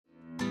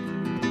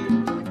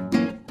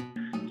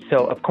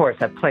So, of course,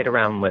 I've played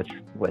around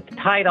with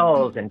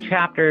titles and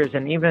chapters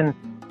and even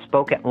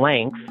spoke at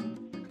length.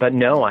 But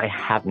no, I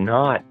have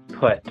not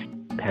put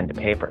pen to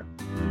paper.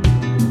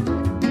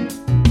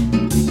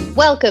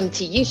 Welcome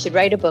to You Should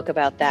Write a Book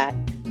About That.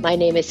 My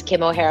name is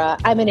Kim O'Hara.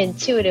 I'm an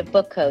intuitive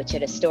book coach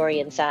at A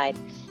Story Inside,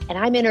 and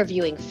I'm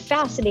interviewing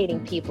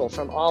fascinating people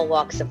from all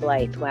walks of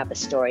life who have a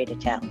story to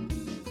tell.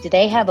 Do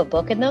they have a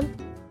book in them?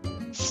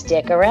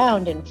 Stick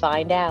around and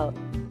find out.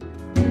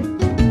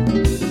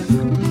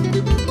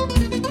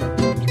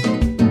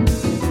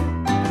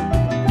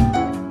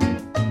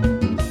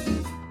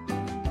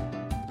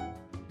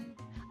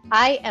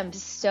 I am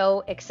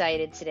so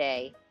excited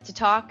today to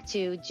talk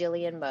to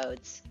Jillian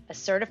Modes, a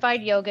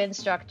certified yoga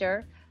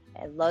instructor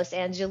at Los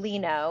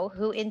Angelino,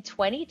 who in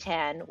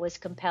 2010 was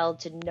compelled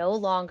to no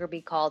longer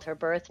be called her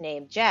birth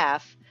name,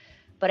 Jeff,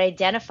 but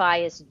identify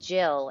as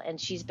Jill, and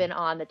she's been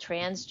on the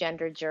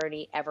transgender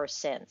journey ever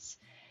since.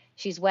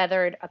 She's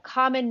weathered a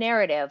common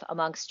narrative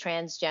amongst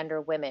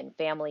transgender women: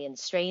 family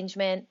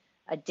estrangement,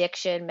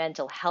 addiction,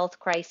 mental health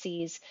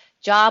crises,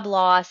 job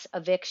loss,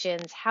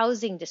 evictions,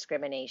 housing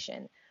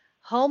discrimination,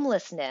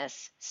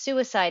 homelessness,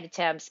 suicide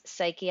attempts,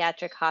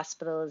 psychiatric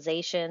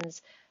hospitalizations,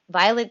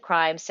 violent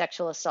crimes,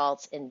 sexual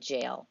assaults, and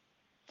jail.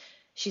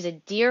 She's a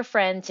dear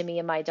friend to me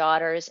and my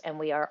daughters, and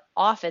we are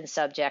often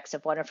subjects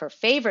of one of her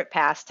favorite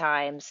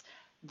pastimes,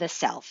 the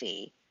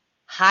selfie.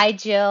 Hi,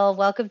 Jill.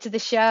 Welcome to the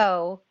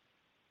show.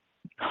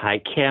 Hi,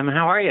 Kim.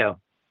 How are you?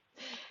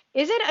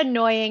 Is it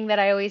annoying that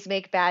I always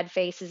make bad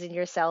faces in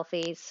your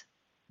selfies?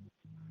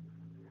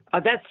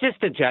 That's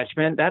just a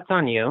judgment. That's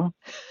on you.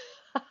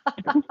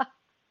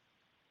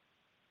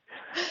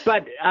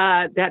 But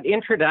that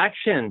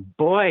introduction,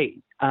 boy,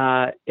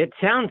 it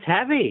sounds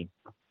heavy.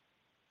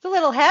 It's a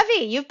little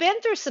heavy. You've been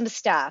through some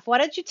stuff. Why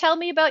don't you tell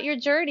me about your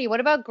journey? What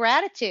about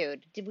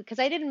gratitude? Because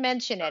I didn't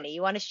mention any.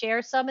 You want to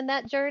share some in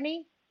that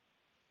journey?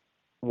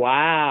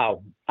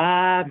 Wow.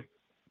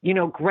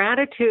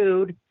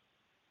 Gratitude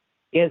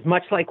is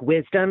much like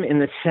wisdom in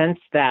the sense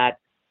that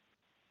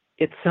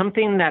it's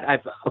something that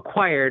I've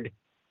acquired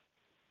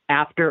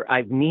after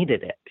I've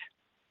needed it.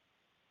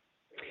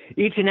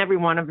 Each and every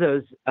one of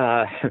those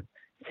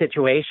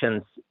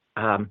situations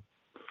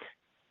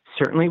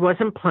certainly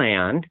wasn't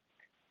planned.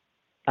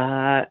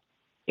 And,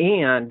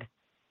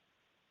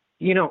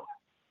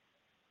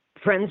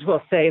 friends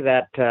will say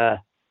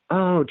that,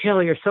 oh,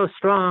 Jill, you're so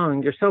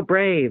strong, you're so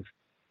brave.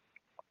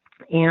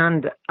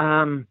 And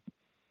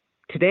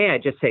today I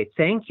just say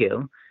thank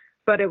you.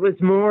 But it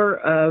was more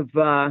of,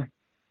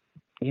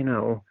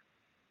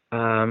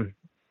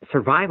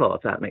 survival,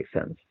 if that makes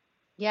sense.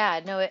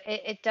 Yeah, no,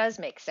 it does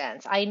make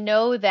sense. I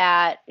know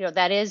that,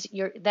 that is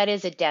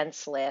a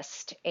dense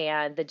list,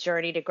 and the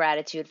journey to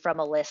gratitude from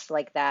a list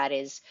like that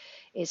is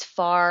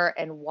far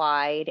and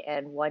wide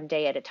and one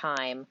day at a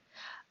time.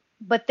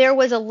 But there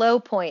was a low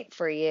point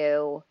for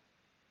you,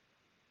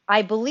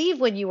 I believe,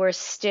 when you were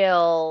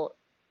still,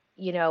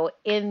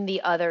 in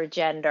the other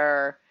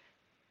gender,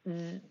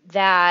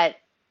 that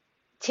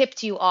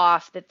tipped you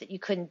off that you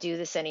couldn't do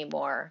this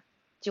anymore.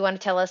 Do you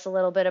want to tell us a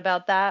little bit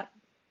about that?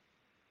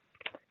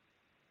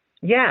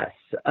 Yes.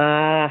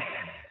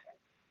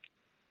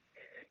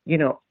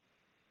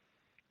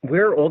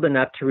 We're old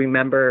enough to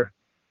remember,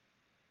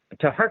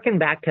 to hearken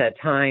back to a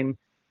time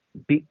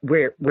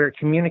where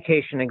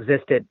communication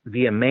existed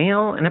via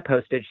mail and a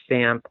postage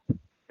stamp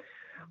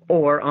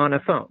or on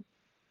a phone.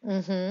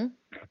 Mm-hmm.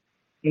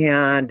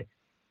 And,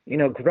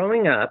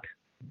 growing up,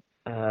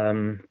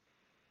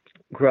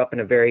 grew up in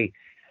a very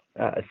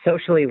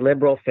socially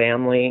liberal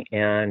family,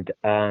 and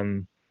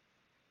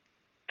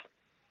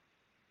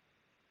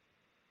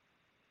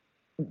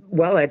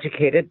well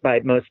educated by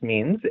most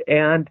means.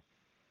 And,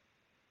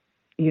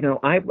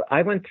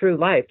 I went through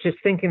life just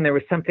thinking there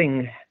was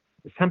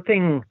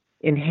something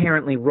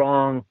inherently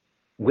wrong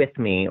with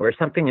me, or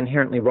something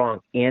inherently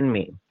wrong in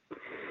me,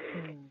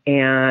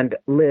 and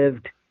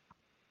lived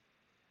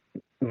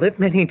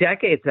many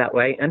decades that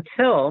way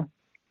until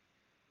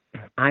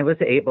I was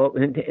able,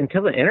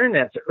 until the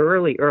internet's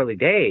early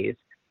days,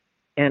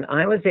 and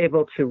I was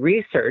able to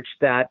research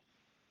that,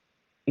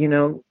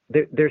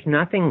 there's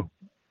nothing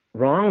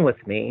wrong with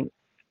me.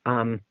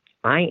 I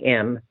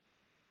am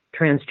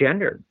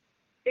transgendered.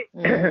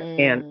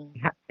 And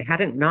had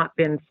it not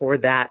been for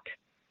that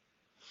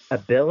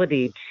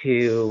ability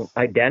to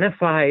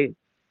identify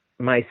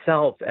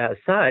myself as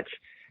such,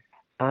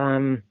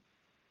 that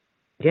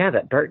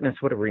darkness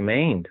would have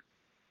remained.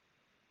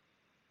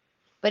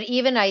 But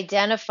even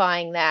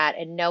identifying that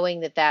and knowing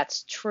that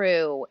that's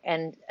true,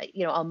 and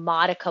a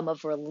modicum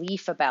of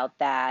relief about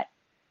that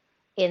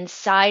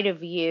inside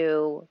of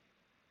you,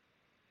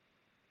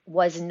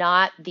 was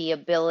not the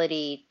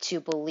ability to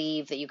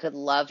believe that you could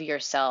love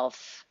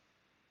yourself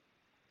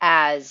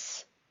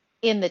as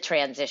in the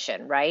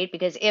transition, right?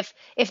 Because if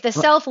the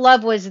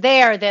self-love was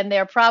there, then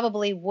there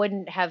probably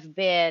wouldn't have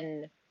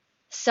been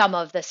some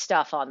of the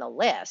stuff on the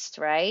list,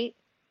 right?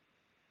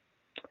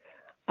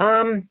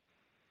 I'm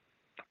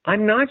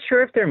not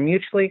sure if they're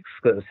mutually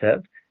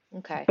exclusive.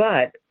 Okay.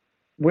 But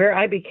where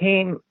I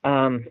became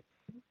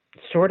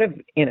sort of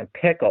in a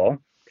pickle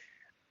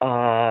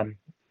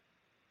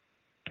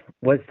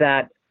was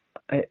that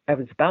I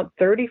was about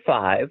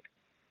 35.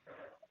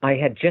 I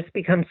had just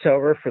become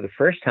sober for the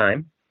first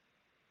time,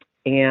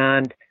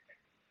 and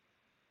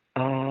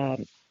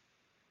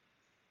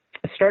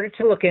started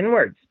to look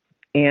inwards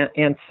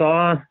and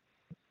saw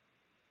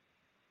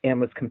and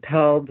was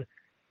compelled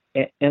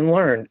and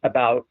learned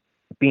about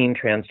being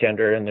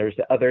transgender, and there's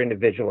other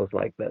individuals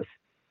like this.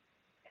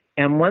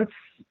 And once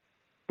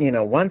you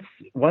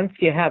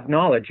have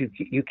knowledge,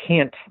 you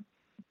can't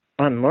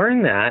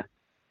unlearn that.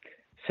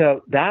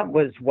 So that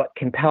was what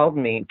compelled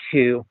me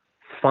to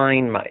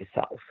find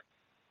myself.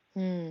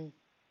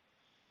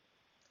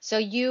 So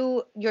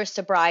your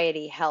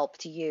sobriety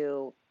helped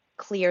you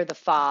clear the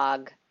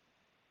fog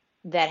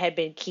that had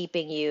been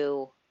keeping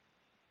you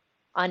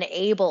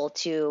unable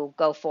to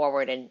go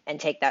forward and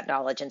take that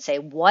knowledge and say,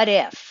 what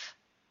if?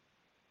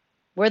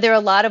 Were there a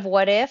lot of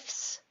what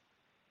ifs?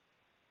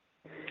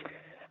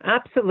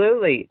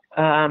 Absolutely.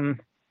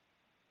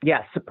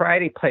 Yes,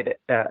 sobriety played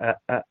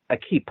a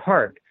key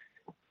part.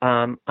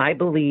 I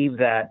believe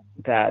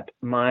that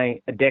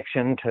my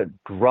addiction to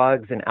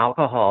drugs and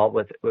alcohol,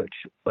 with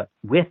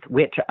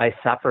which I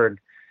suffered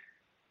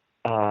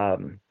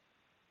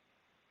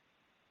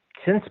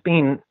since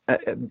being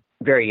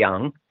very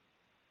young,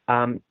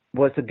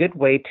 was a good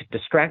way to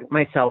distract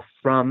myself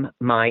from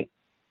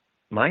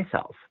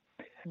myself.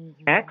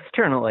 Mm-hmm.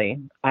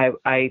 Externally, I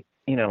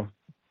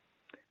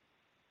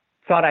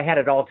thought I had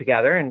it all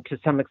together, and to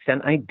some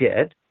extent I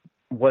did.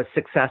 Was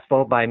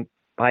successful by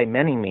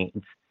many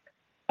means,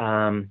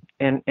 and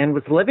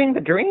was living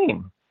the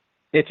dream.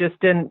 It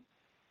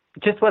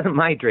just wasn't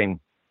my dream.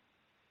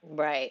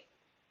 Right.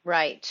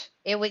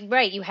 It was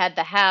right. You had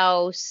the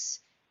house,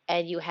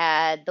 and you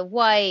had the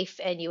wife,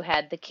 and you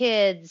had the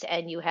kids,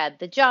 and you had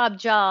the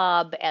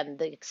job, and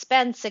the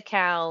expense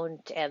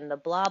account, and the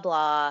blah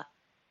blah.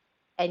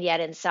 And yet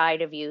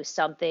inside of you,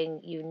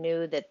 something, you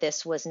knew that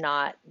this was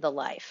not the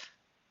life.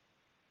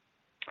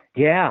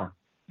 Yeah.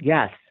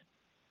 Yes.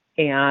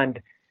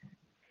 And,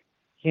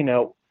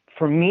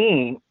 for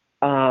me,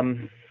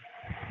 when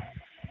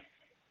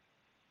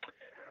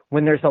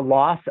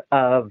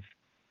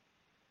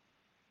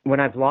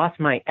I've lost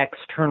my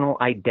external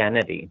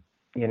identity,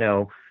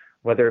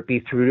 whether it be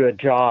through a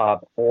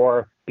job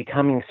or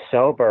becoming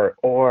sober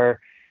or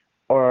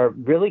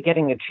really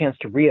getting a chance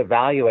to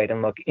reevaluate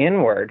and look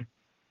inward,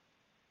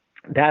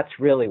 that's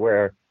really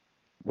where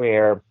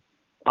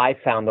I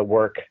found the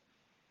work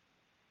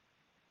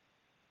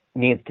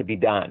needs to be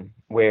done,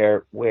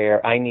 where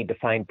I need to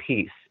find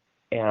peace.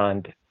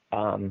 And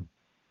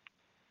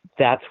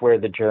that's where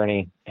the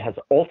journey has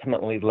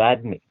ultimately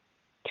led me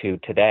to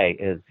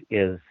today,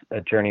 is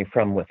a journey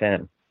from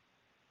within.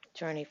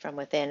 Journey from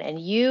within. And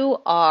you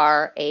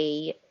are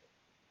a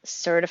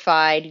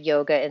certified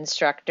yoga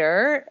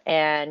instructor,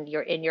 and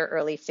you're in your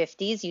early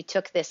 50s. You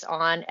took this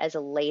on as a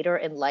later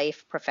in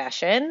life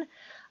profession.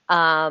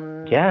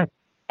 Yeah.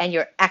 And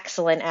you're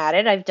excellent at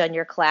it. I've done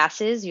your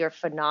classes. You're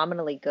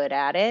phenomenally good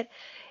at it.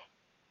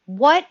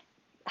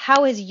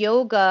 How has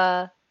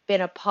yoga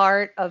been a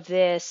part of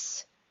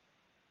this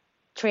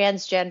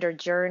transgender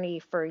journey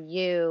for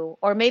you?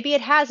 Or maybe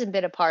it hasn't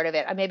been a part of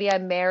it. Maybe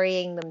I'm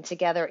marrying them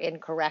together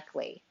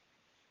incorrectly.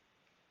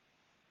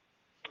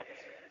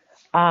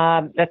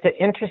 That's an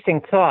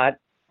interesting thought.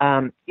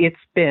 It's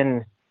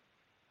been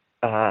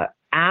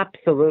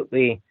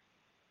absolutely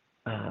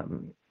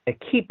a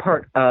key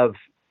part of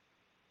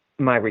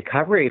my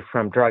recovery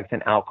from drugs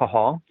and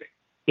alcohol.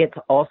 It's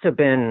also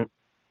been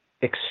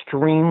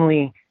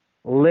extremely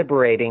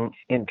liberating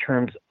in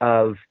terms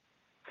of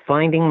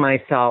finding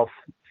myself,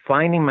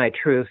 finding my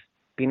truth,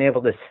 being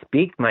able to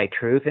speak my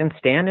truth and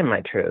stand in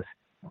my truth.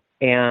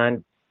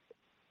 And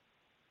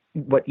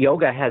what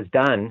yoga has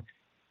done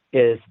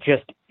is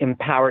just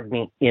empowered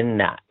me in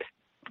that.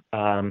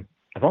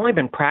 I've only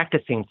been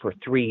practicing for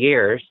 3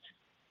 years,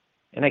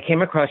 and I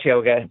came across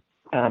yoga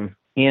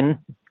in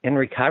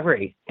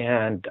recovery,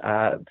 and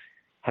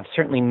have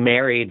certainly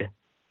married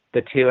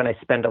the two. And I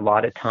spend a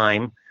lot of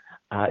time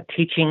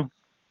teaching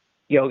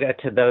yoga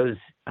to those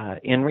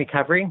in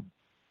recovery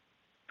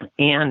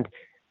and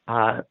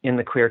in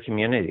the queer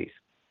communities.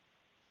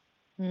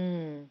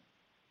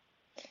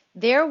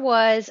 There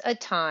was a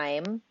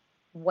time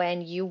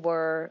when you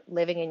were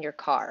living in your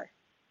car.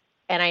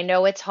 And I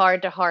know it's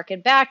hard to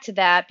harken back to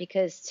that,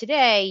 because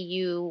today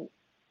you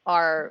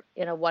are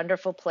in a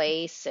wonderful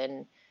place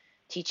and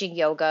teaching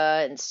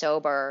yoga and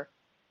sober.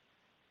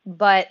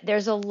 But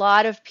there's a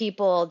lot of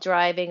people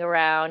driving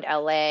around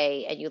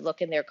LA, and you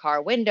look in their car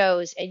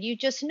windows and you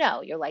just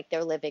know, you're like,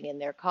 they're living in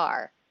their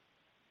car.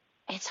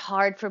 It's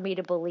hard for me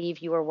to believe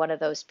you were one of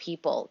those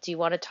people. Do you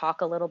want to talk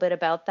a little bit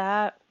about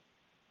that?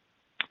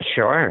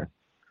 Sure.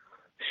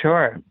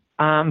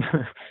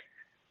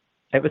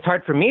 It was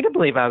hard for me to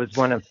believe I was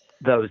one of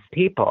those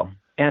people.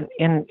 And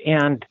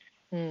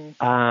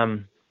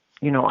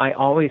I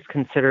always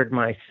considered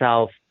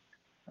myself,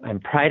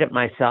 and prided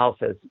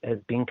myself as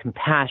being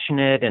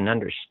compassionate and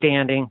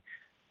understanding.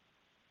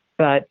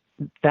 But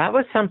that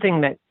was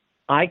something that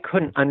I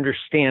couldn't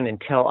understand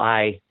until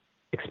I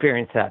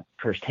experienced that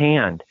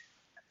firsthand.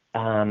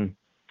 And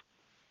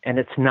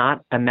it's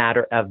not a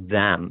matter of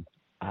them.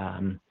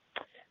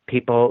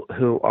 People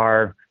who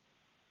are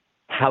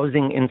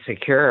housing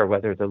insecure,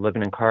 whether they're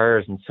living in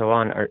cars and so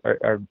on,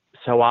 are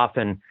so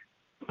often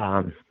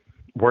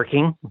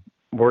working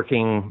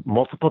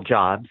multiple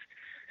jobs.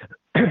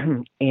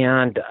 And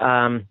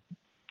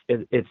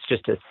it's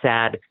just a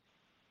sad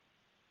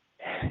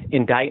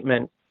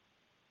indictment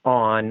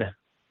on,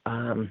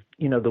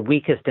 the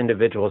weakest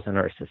individuals in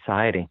our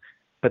society.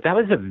 But that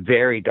was a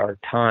very dark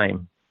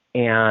time.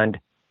 And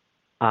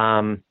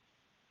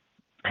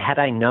had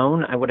I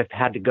known I would have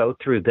had to go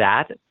through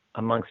that,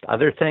 amongst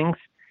other things,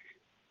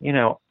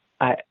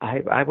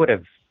 I would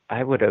have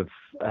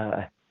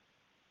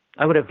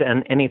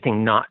done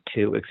anything not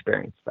to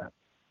experience that.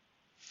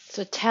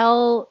 So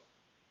tell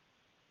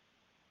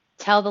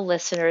the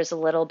listeners a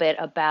little bit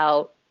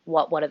about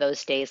what one of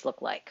those days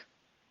looked like.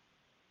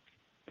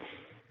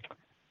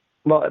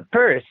 Well, at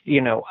first,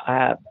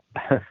 I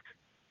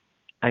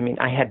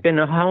had been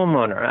a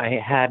homeowner. I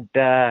had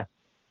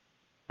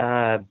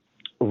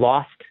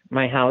lost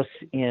my house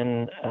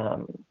in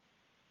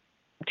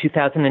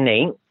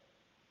 2008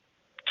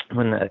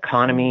 when the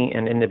economy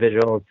and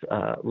individuals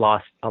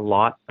lost a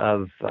lot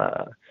of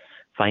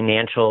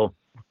financial,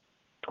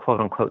 quote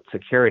unquote,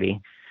 security,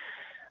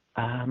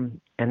 and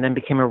then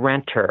became a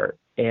renter.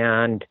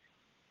 And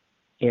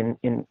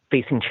in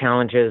facing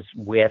challenges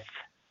with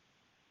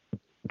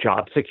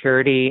job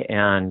security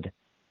and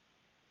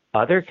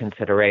other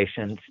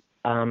considerations,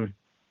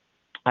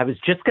 I was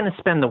just going to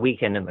spend the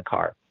weekend in the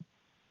car.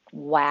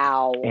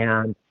 Wow.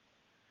 And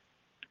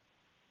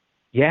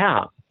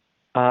yeah,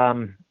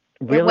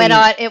 really,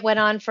 it went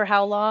on for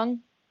how long?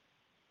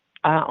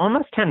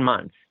 almost 10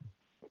 months.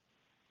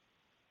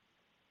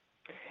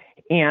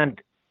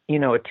 And,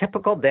 a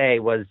typical day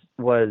was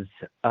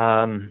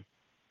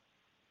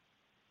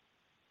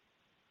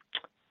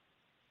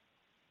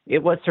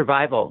it was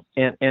survival.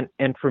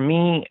 And for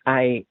me,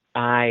 I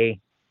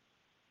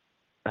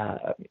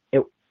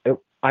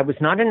was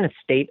not in a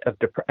state of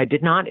I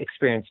did not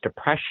experience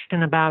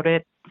depression about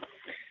it.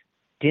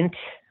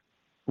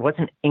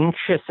 Wasn't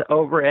anxious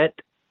over it.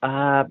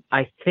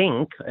 I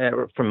think,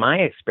 from my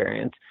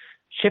experience,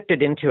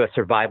 shifted into a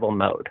survival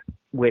mode,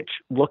 which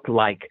looked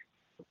like,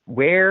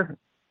 where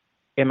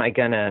am I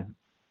going to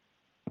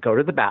go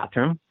to the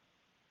bathroom?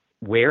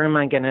 Where am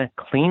I going to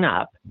clean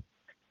up?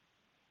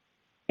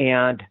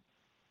 And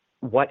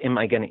what am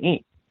I going to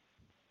eat?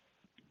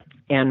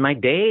 And my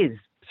days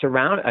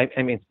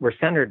were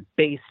centered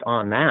based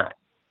on that.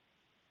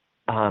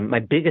 My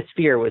biggest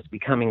fear was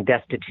becoming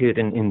destitute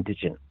and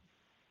indigent.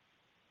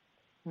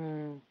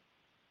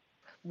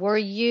 Were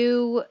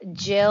you,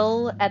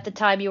 Jill, at the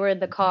time you were in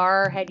the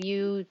car, had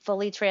you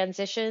fully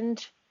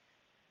transitioned?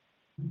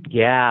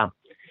 Yeah.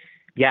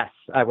 Yes,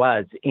 I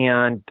was.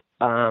 And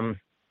as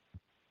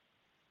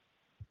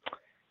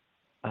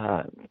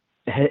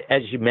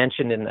you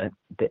mentioned in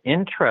the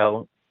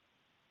intro,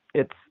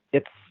 it's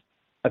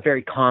a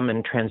very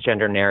common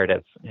transgender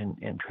narrative,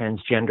 and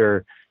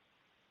transgender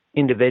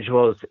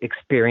individuals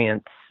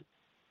experience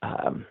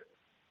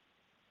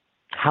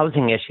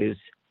housing issues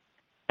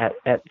at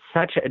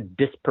such a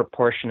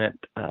disproportionate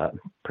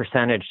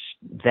percentage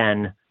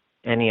than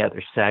any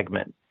other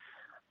segment.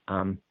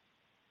 But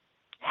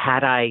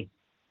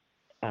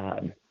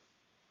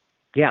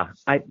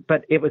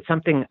it was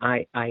something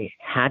I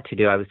had to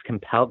do. I was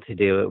compelled to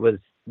do. It was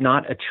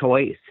not a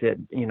choice.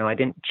 I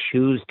didn't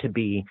choose to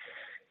be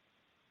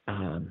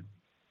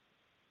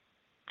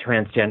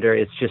transgender.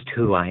 It's just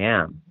who I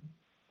am.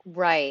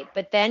 Right.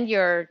 But then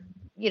you're,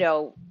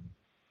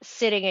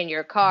 sitting in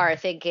your car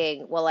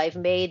thinking, well, I've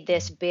made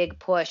this big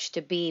push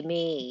to be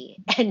me,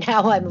 and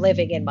now I'm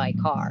living in my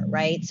car,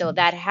 right? So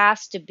that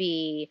has to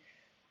be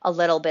a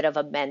little bit of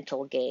a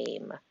mental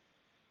game.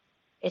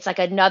 It's like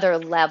another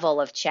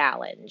level of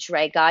challenge,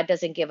 right? God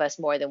doesn't give us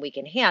more than we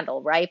can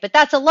handle, right? But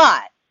that's a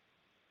lot.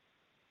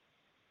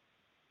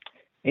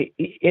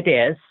 It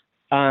is.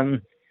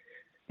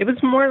 It was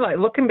more like,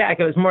 looking back,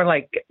 it was more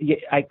like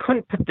I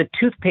couldn't put the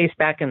toothpaste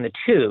back in the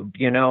tube.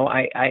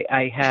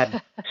 I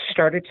had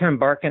started to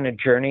embark on a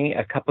journey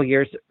a couple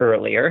years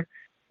earlier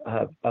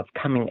of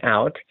coming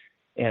out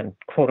and,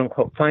 quote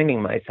unquote,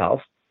 finding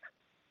myself.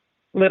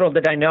 Little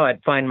did I know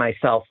I'd find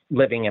myself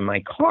living in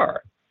my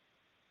car.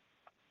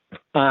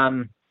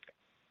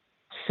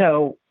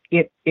 So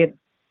it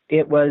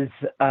was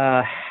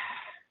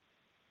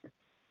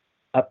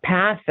a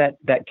path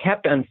that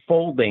kept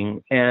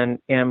unfolding and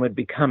would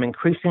become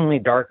increasingly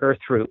darker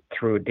through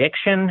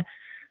addiction,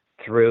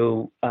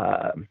 through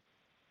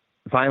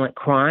violent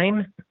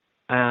crime,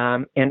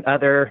 and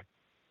other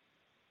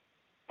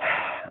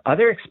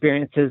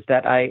experiences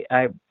that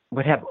I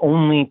would have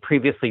only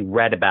previously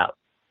read about.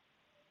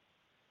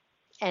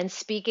 And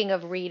speaking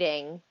of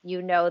reading,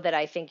 that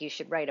I think you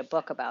should write a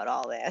book about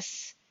all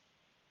this.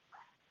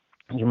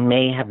 You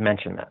may have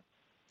mentioned that.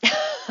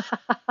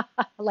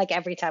 Like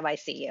every time I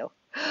see you.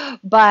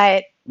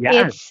 But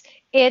yes.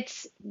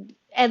 It's,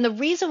 and the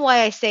reason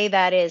why I say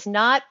that is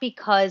not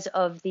because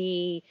of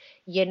the,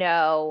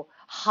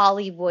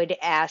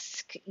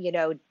 Hollywood-esque,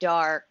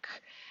 dark,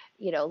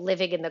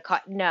 living in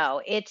the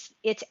no, it's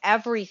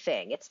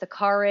everything. It's the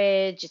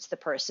courage, it's the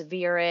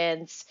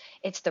perseverance,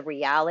 it's the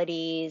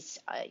realities.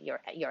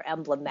 You're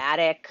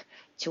emblematic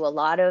to a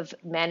lot of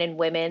men and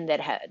women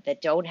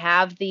that don't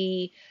have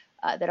the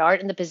that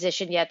aren't in the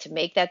position yet to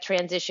make that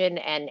transition,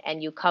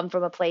 and you come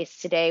from a place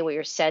today where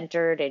you're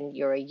centered and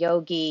you're a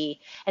yogi,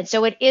 and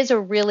so it is a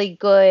really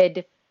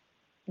good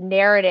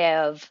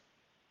narrative.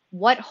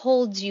 What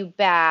holds you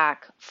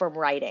back from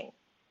writing?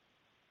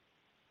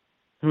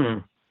 Hmm.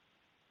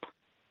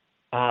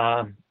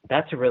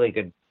 That's a really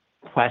good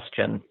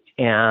question.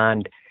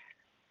 And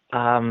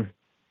um,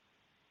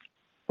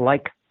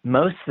 like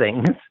most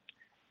things,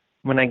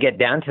 when I get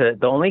down to it,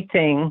 the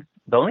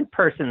only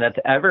person that's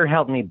ever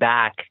held me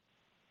back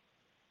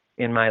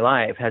in my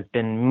life has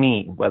been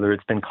me, whether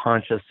it's been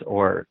conscious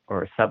or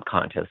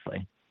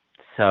subconsciously.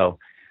 So,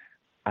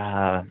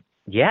 uh,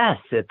 yes,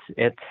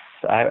 it's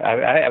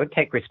I would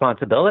take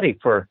responsibility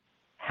for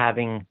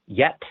having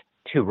yet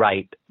to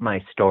write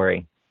my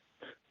story.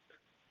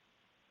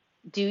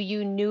 Do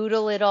you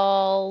noodle it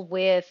all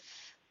with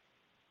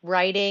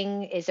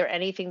writing? Is there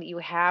anything that you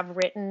have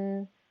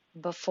written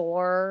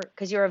before?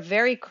 Because you're a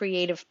very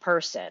creative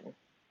person.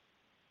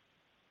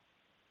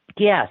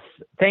 Yes,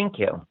 thank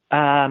you.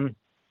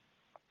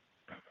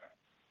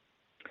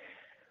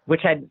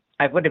 Which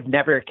I would have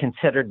never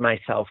considered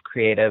myself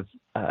creative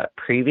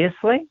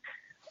previously.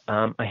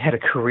 I had a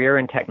career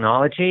in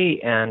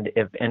technology, and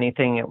if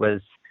anything, it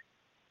was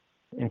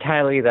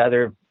entirely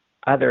the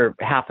other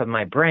half of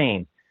my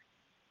brain.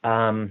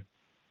 Um,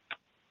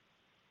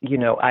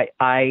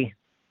 I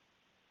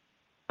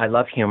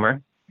love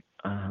humor.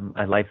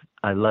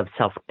 I love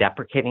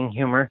self-deprecating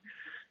humor.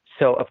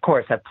 So of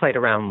course I've played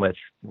around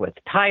with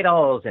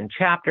titles and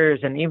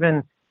chapters, and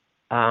even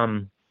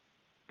um,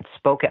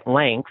 spoke at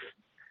length,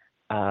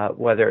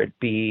 whether it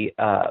be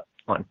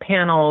on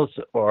panels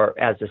or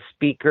as a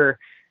speaker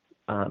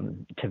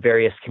to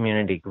various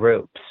community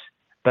groups.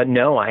 But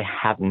no, I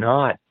have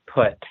not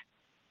put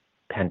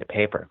pen to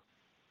paper.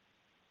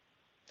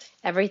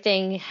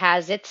 Everything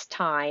has its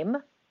time,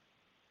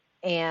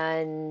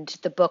 and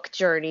the book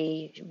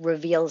journey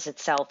reveals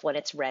itself when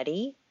it's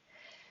ready.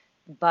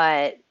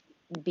 But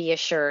be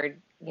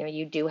assured,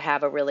 you do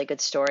have a really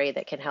good story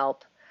that can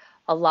help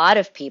a lot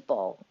of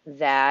people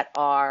that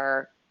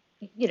are,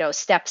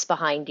 steps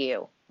behind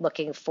you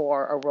looking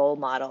for a role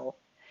model.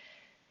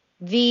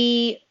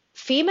 The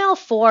female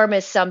form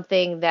is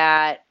something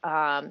that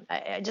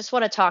I just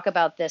want to talk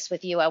about this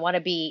with you. I want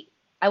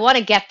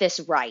to get this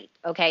right.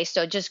 Okay.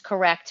 So just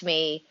correct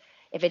me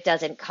if it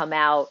doesn't come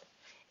out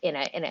in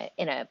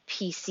a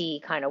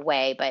PC kind of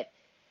way, but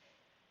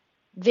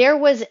there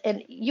was,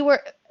 and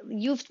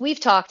we've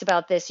talked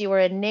about this. You were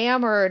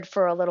enamored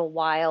for a little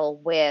while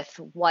with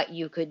what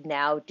you could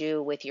now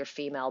do with your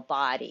female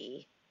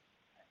body,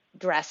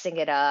 dressing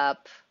it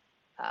up,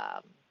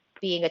 um,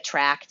 being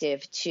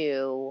attractive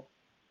to,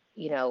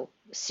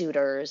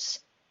 suitors.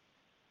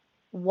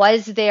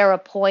 Was there a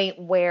point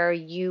where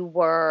you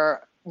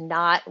were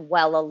not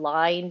well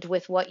aligned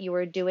with what you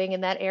were doing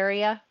in that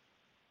area?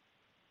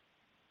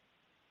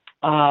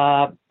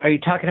 Are you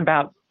talking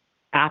about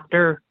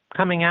after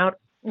coming out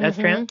as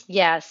trans?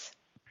 Yes.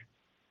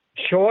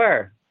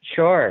 Sure,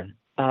 sure.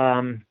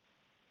 Um,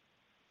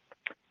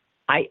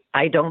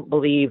 I don't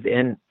believe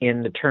in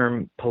the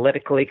term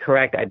politically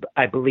correct.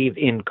 I believe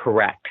in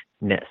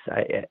correctness.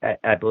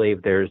 I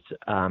believe there's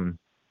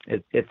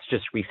it's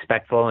just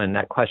respectful, and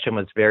that question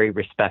was very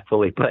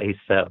respectfully placed.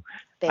 So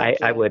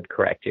Thank I you. would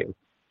correct you.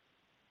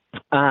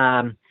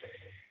 Um,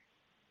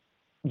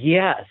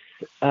 yes.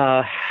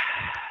 Uh,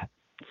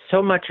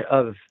 so much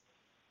of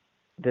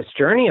this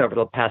journey over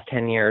the past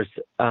 10 years,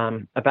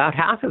 about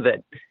half of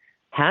it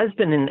has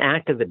been an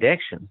active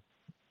addiction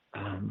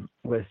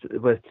with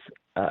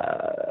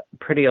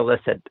pretty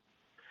illicit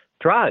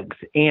drugs,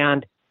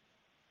 and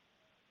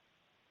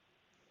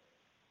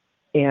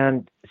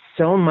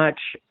so much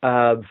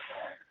of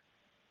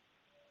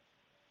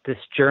this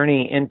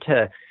journey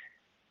into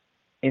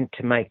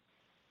my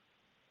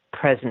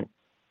present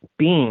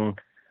being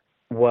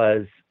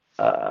was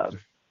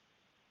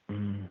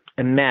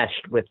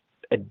enmeshed with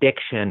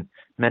addiction,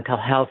 mental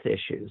health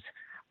issues,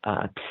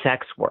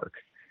 sex work.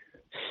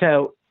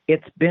 So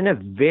it's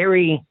been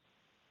very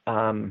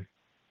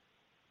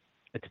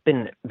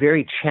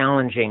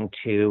challenging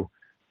to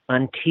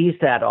untease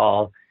that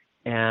all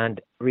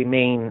and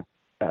remain,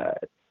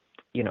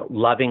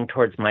 loving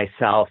towards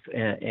myself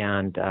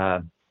and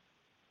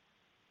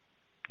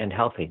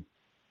healthy.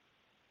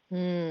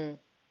 Hmm.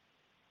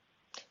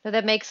 Now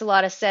that makes a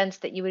lot of sense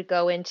that you would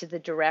go into the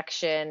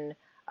direction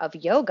of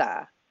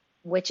yoga,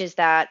 which is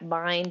that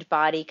mind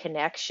body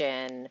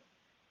connection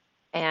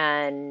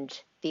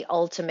and the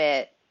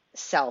ultimate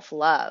self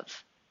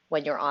love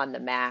when you're on the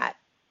mat,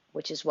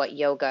 which is what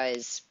yoga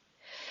is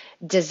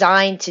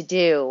designed to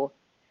do.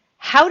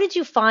 How did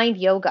you find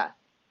yoga?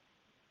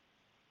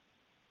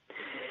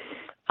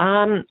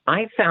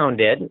 I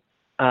found it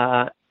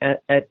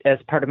as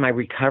part of my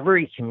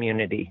recovery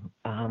community.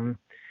 There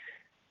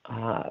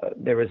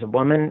was a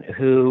woman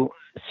who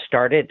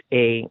started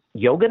a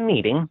yoga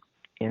meeting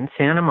in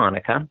Santa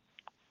Monica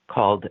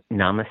called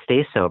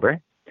Namaste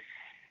Sober.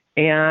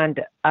 And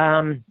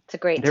It's a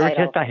great there title.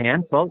 were just a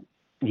handful.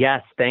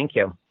 Yes, thank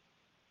you.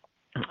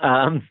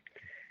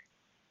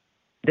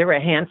 There were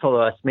a handful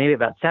of us, maybe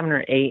about 7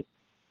 or 8,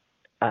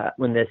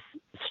 when this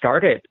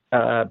started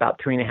about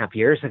 3.5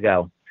 years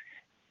ago.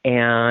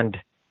 And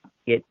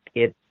it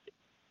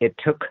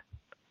took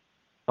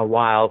a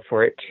while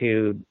for it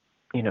to,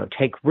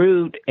 take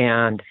root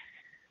and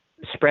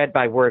spread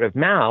by word of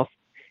mouth.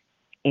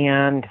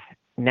 And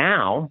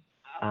now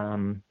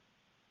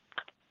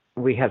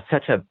we have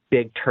such a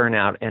big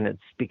turnout, and it's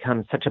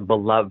become such a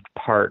beloved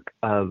part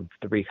of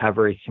the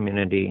recovery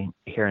community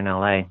here in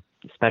LA,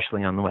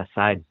 especially on the West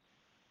Side.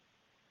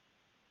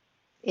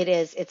 It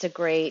is. It's a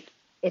great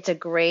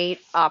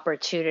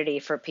opportunity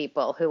for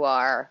people who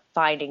are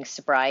finding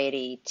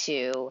sobriety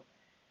to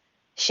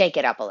shake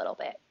it up a little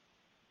bit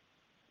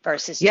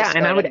versus just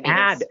and going to the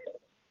meetings.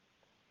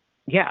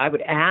 I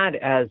would add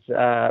as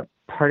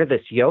part of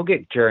this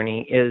yogic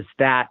journey is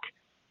that,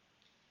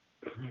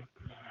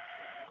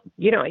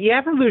 you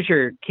ever lose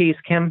your keys,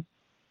 Kim?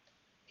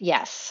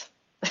 Yes.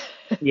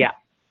 Yeah.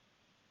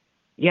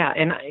 Yeah.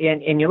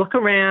 And you look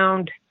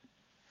around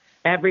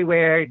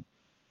everywhere,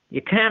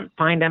 you can't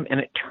find them.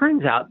 And it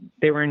turns out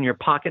they were in your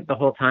pocket the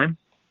whole time.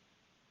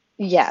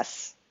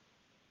 Yes.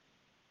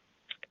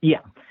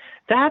 Yeah.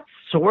 That's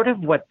sort of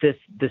what this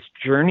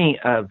journey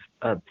of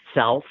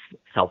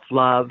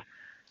self-love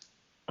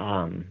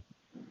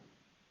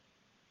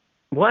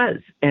was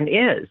and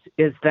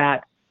is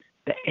that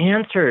the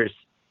answers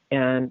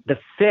and the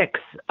fix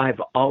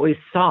I've always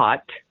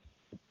sought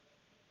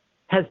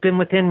has been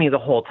within me the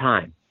whole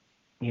time.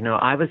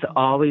 I was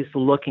always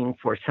looking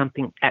for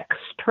something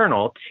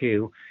external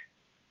to,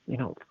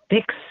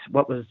 fix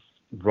what was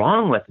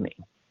wrong with me.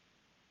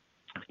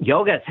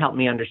 Yoga has helped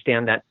me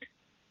understand that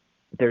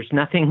there's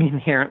nothing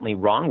inherently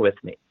wrong with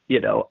me,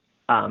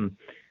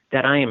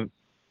 that I am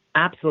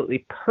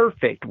absolutely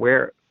perfect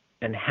where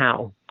and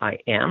how I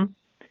am.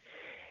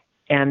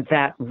 And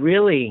that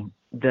really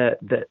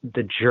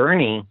the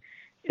journey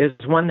is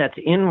one that's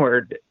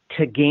inward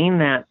to gain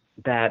that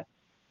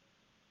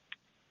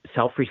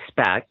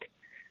self-respect,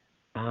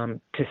 to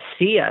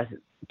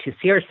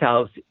see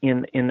ourselves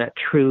in that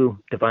true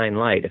divine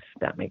light, if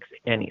that makes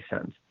any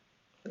sense.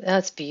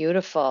 That's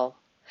beautiful.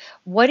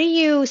 What do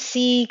you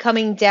see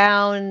coming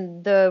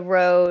down the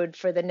road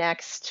for the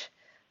next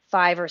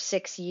 5 or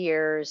 6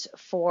 years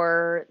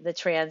for the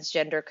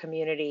transgender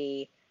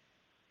community?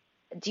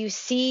 Do you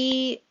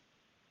see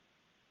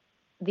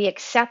the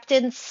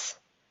acceptance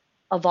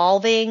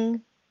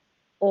evolving,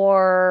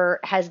 or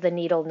has the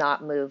needle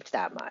not moved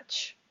that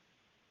much?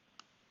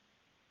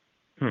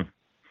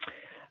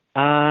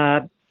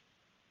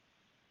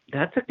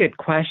 That's a good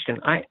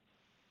question.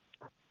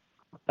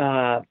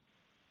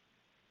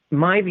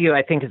 My view,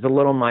 I think, is a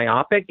little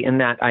myopic in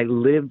that I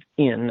live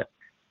in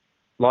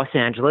Los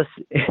Angeles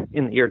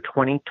in the year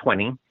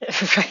 2020.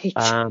 Right.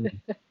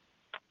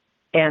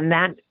 And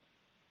that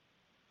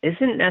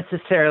isn't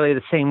necessarily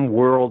the same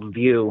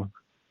worldview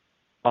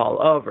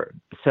all over.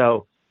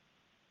 So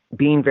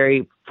being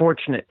very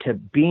fortunate to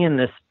be in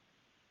this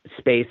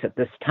space at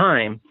this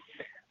time,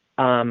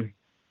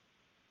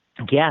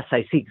 yes,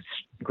 I see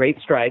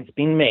great strides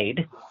being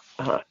made,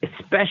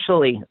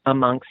 especially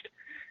amongst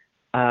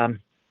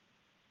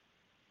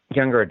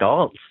younger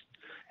adults.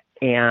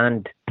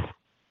 And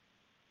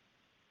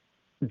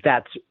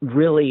that's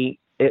really,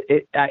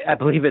 I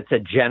believe it's a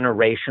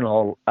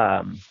generational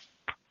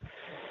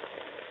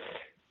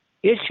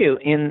issue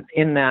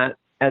in that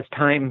as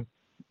time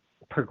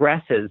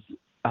progresses,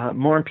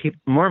 more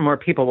and more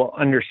people will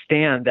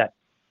understand that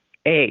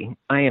A,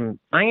 I am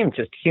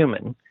just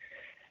human,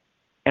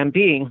 and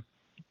B,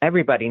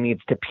 everybody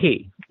needs to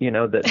pee.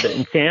 The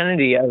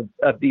insanity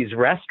of these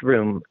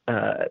restroom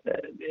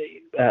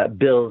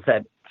bills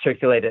that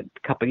circulated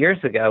a couple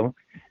years ago,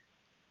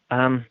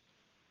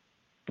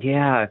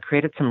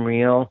 created some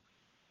real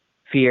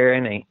fear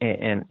and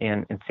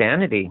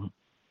insanity.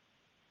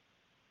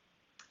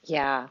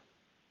 Yeah.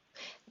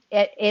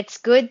 It's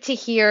good to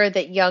hear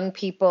that young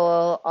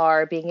people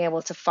are being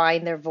able to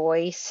find their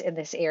voice in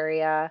this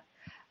area.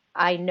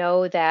 I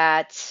know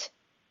that,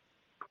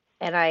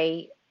 and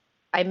I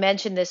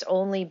mention this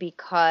only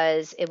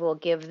because it will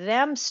give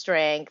them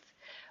strength,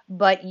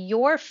 but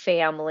your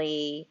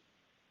family,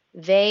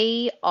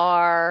 they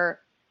are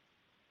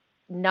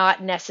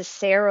not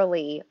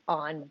necessarily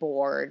on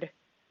board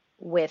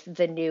with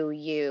the new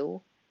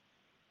you,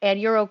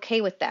 and you're okay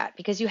with that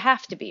because you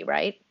have to be,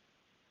 right?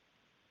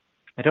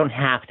 I don't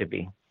have to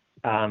be.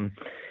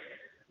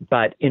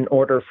 But in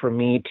order for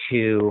me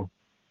to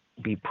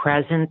be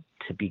present,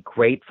 to be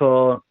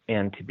grateful,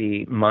 and to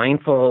be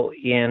mindful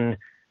in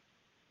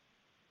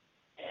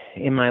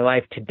my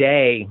life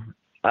today,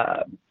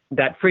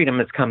 that freedom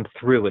has come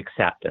through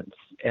acceptance.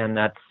 And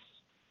that's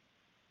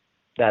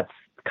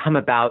come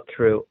about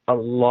through a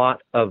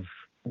lot of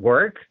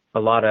work, a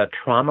lot of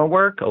trauma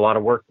work, a lot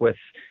of work with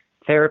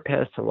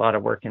therapists, a lot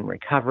of work in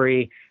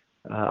recovery,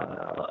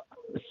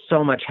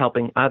 so much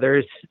helping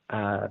others,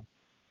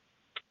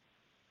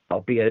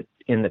 albeit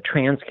in the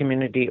trans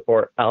community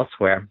or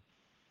elsewhere.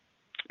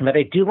 But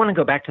I do want to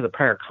go back to the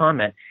prior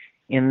comment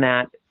in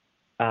that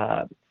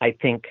I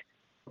think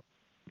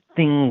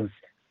things,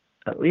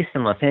 at least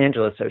in Los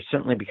Angeles, are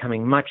certainly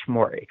becoming much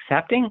more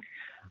accepting.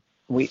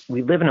 We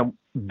live in a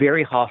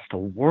very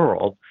hostile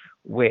world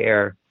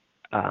where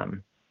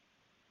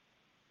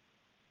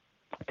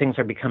things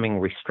are becoming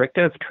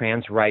restrictive.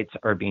 Trans rights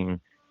are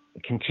being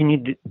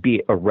continued to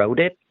be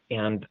eroded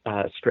and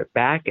stripped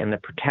back, and the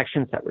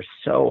protections that were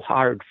so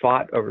hard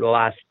fought over the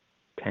last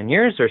 10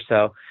 years or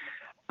so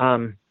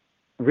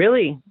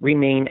really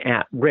remain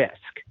at risk,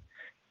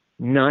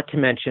 not to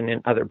mention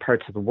in other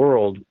parts of the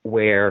world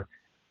where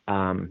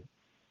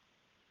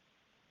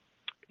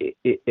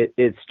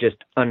it's just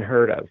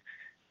unheard of.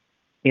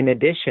 In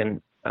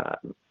addition,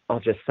 I'll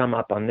just sum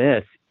up on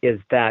this, is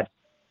that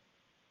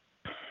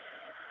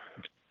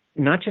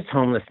not just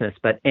homelessness,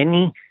 but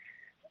any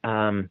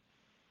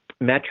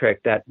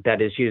metric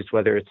that is used,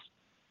 whether it's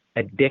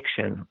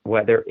addiction,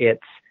 whether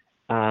it's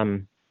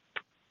violent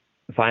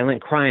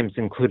crimes,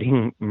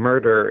 including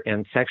murder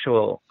and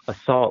sexual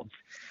assaults,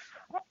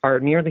 are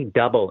nearly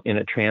double in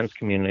a trans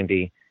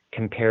community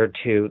compared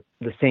to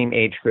the same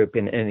age group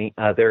in any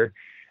other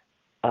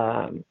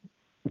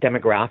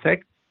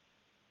demographic.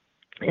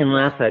 And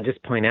last, I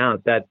just point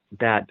out that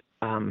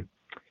the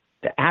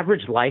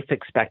average life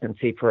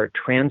expectancy for a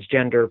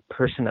transgender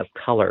person of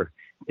color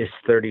is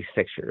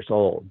 36 years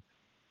old.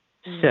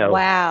 So,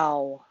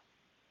 wow.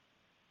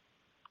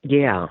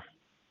 Yeah.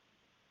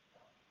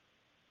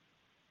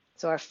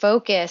 So our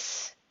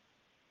focus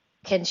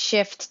can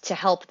shift to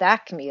help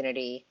that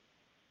community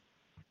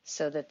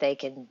so that they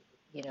can,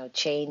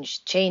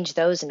 change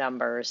those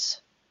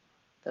numbers.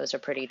 Those are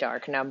pretty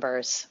dark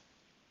numbers.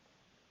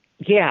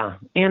 Yeah,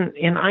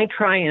 and I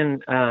try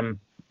and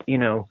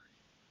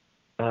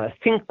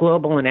think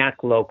global and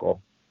act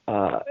local,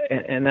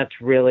 and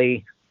that's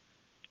really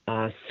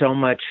so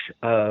much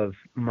of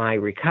my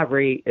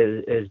recovery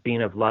is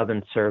being of love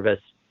and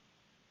service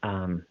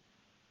to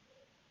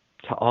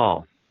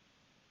all.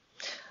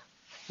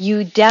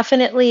 You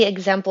definitely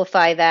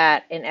exemplify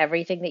that in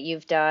everything that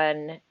you've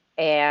done,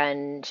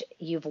 and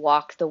you've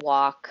walked the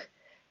walk.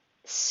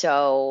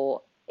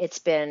 So it's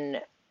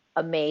been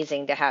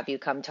amazing to have you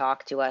come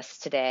talk to us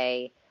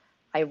today.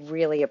 I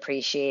really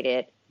appreciate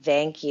it.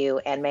 Thank you.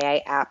 And may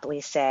I aptly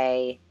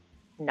say,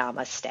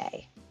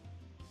 namaste.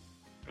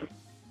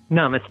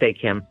 Namaste,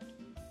 Kim.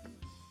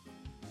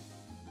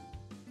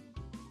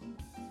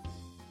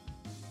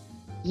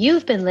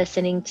 You've been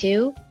listening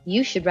to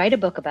You Should Write a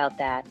Book About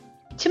That.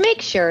 To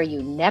make sure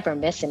you never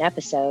miss an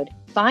episode,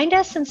 find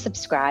us and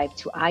subscribe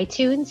to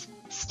iTunes,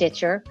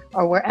 Stitcher,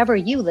 or wherever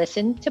you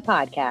listen to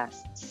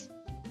podcasts.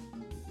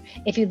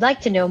 If you'd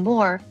like to know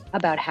more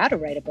about how to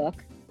write a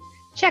book,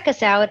 check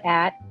us out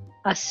at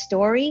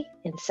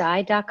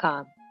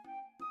astoryinside.com.